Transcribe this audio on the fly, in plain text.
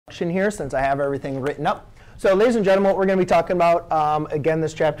Here, since I have everything written up. So ladies and gentlemen, what we're going to be talking about, again,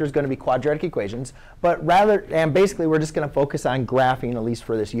 this chapter is going to be quadratic equations. And basically, we're just going to focus on graphing, at least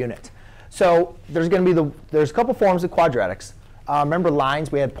for this unit. So there's going to be there's a couple forms of quadratics. Remember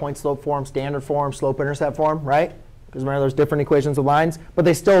lines? We had point slope form, standard form, slope intercept form, right? Because remember, there's different equations of lines, but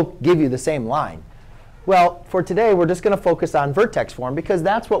they still give you the same line. Well, for today, we're just going to focus on vertex form because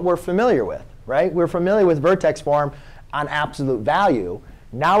that's what we're familiar with, right? We're familiar with vertex form on absolute value.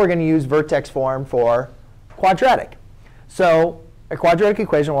 Now we're going to use vertex form for quadratic. So a quadratic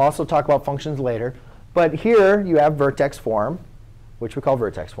equation, we'll also talk about functions later. But here you have vertex form, which we call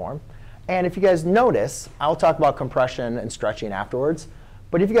vertex form. And if you guys notice, I'll talk about compression and stretching afterwards.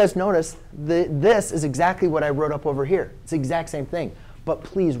 But if you guys notice, this is exactly what I wrote up over here. It's the exact same thing. But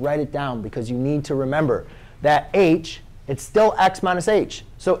please write it down because you need to remember that h, it's still x minus h.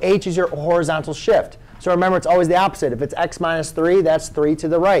 So h is your horizontal shift. So remember, it's always the opposite. If it's x minus 3, that's 3 to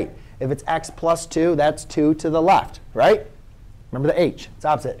the right. If it's x plus 2, that's 2 to the left, right? Remember the h. It's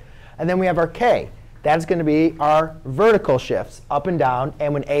opposite. And then we have our k. That's going to be our vertical shifts up and down.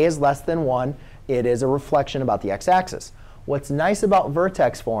 And when a is less than 1, it is a reflection about the x-axis. What's nice about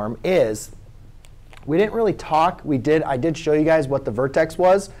vertex form is we didn't really talk. I did show you guys what the vertex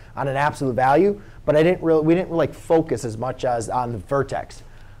was on an absolute value. But we didn't really focus as much as on the vertex.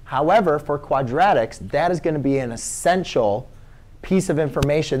 However, for quadratics, that is going to be an essential piece of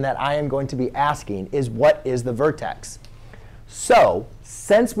information that I am going to be asking is what is the vertex? So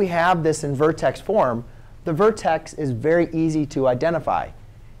since we have this in vertex form, the vertex is very easy to identify.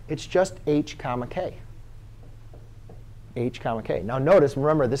 It's just h comma k. H comma k. Now notice,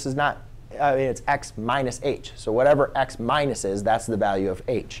 remember, this is not, it's x minus h. So whatever x minus is, that's the value of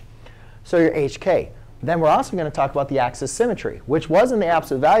h. So your hk. Then we're also going to talk about the axis symmetry, which was in the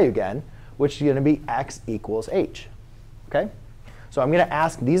absolute value again, which is going to be x equals h. OK? So I'm going to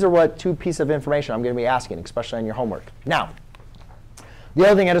ask, these are what two pieces of information I'm going to be asking, especially on your homework. Now, the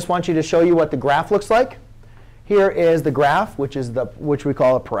other thing, I just want you to show you what the graph looks like. Here is the graph, which we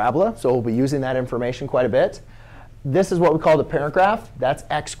call a parabola. So we'll be using that information quite a bit. This is what we call the parent graph. That's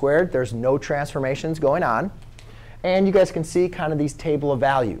x squared. There's no transformations going on. And you guys can see kind of these table of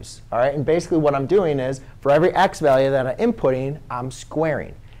values. All right? And basically what I'm doing is for every x value that I'm inputting, I'm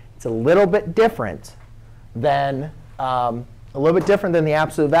squaring. It's a little bit different than the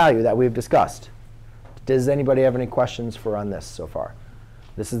absolute value that we've discussed. Does anybody have any questions on this so far?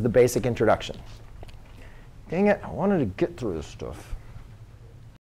 This is the basic introduction. Dang it, I wanted to get through this stuff.